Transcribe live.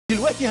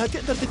دلوقتي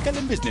هتقدر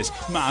تتكلم بيزنس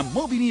مع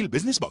موبينيل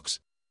بيزنس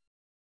بوكس.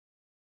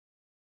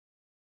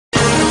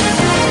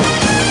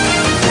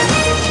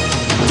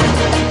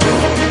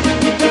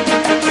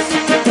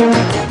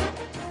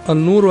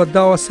 النور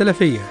والدعوة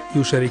السلفية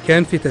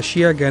يشاركان في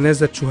تشييع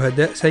جنازة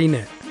شهداء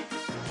سيناء.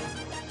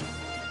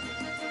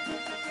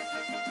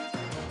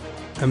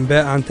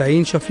 أنباء عن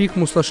تعيين شفيق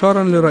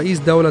مستشارا لرئيس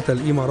دولة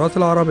الإمارات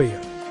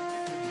العربية.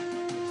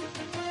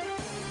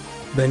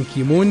 بان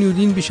كي مون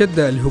يدين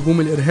بشدة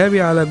الهجوم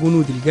الإرهابي على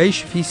جنود الجيش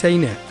في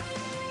سيناء.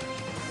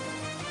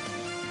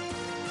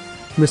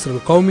 مصر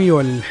القومي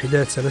يولي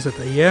الحداد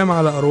 3 أيام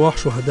على أرواح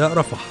شهداء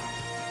رفح.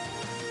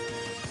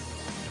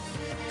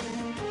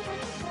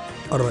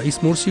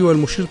 الرئيس مرسي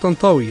والمشير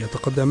طنطاوي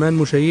يتقدمان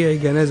مشيعي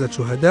جنازة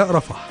شهداء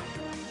رفح.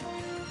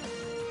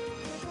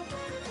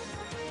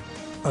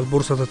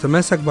 البورصة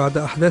تتماسك بعد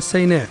أحداث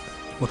سيناء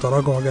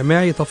وتراجع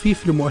جماعي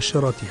طفيف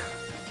لمؤشراتها.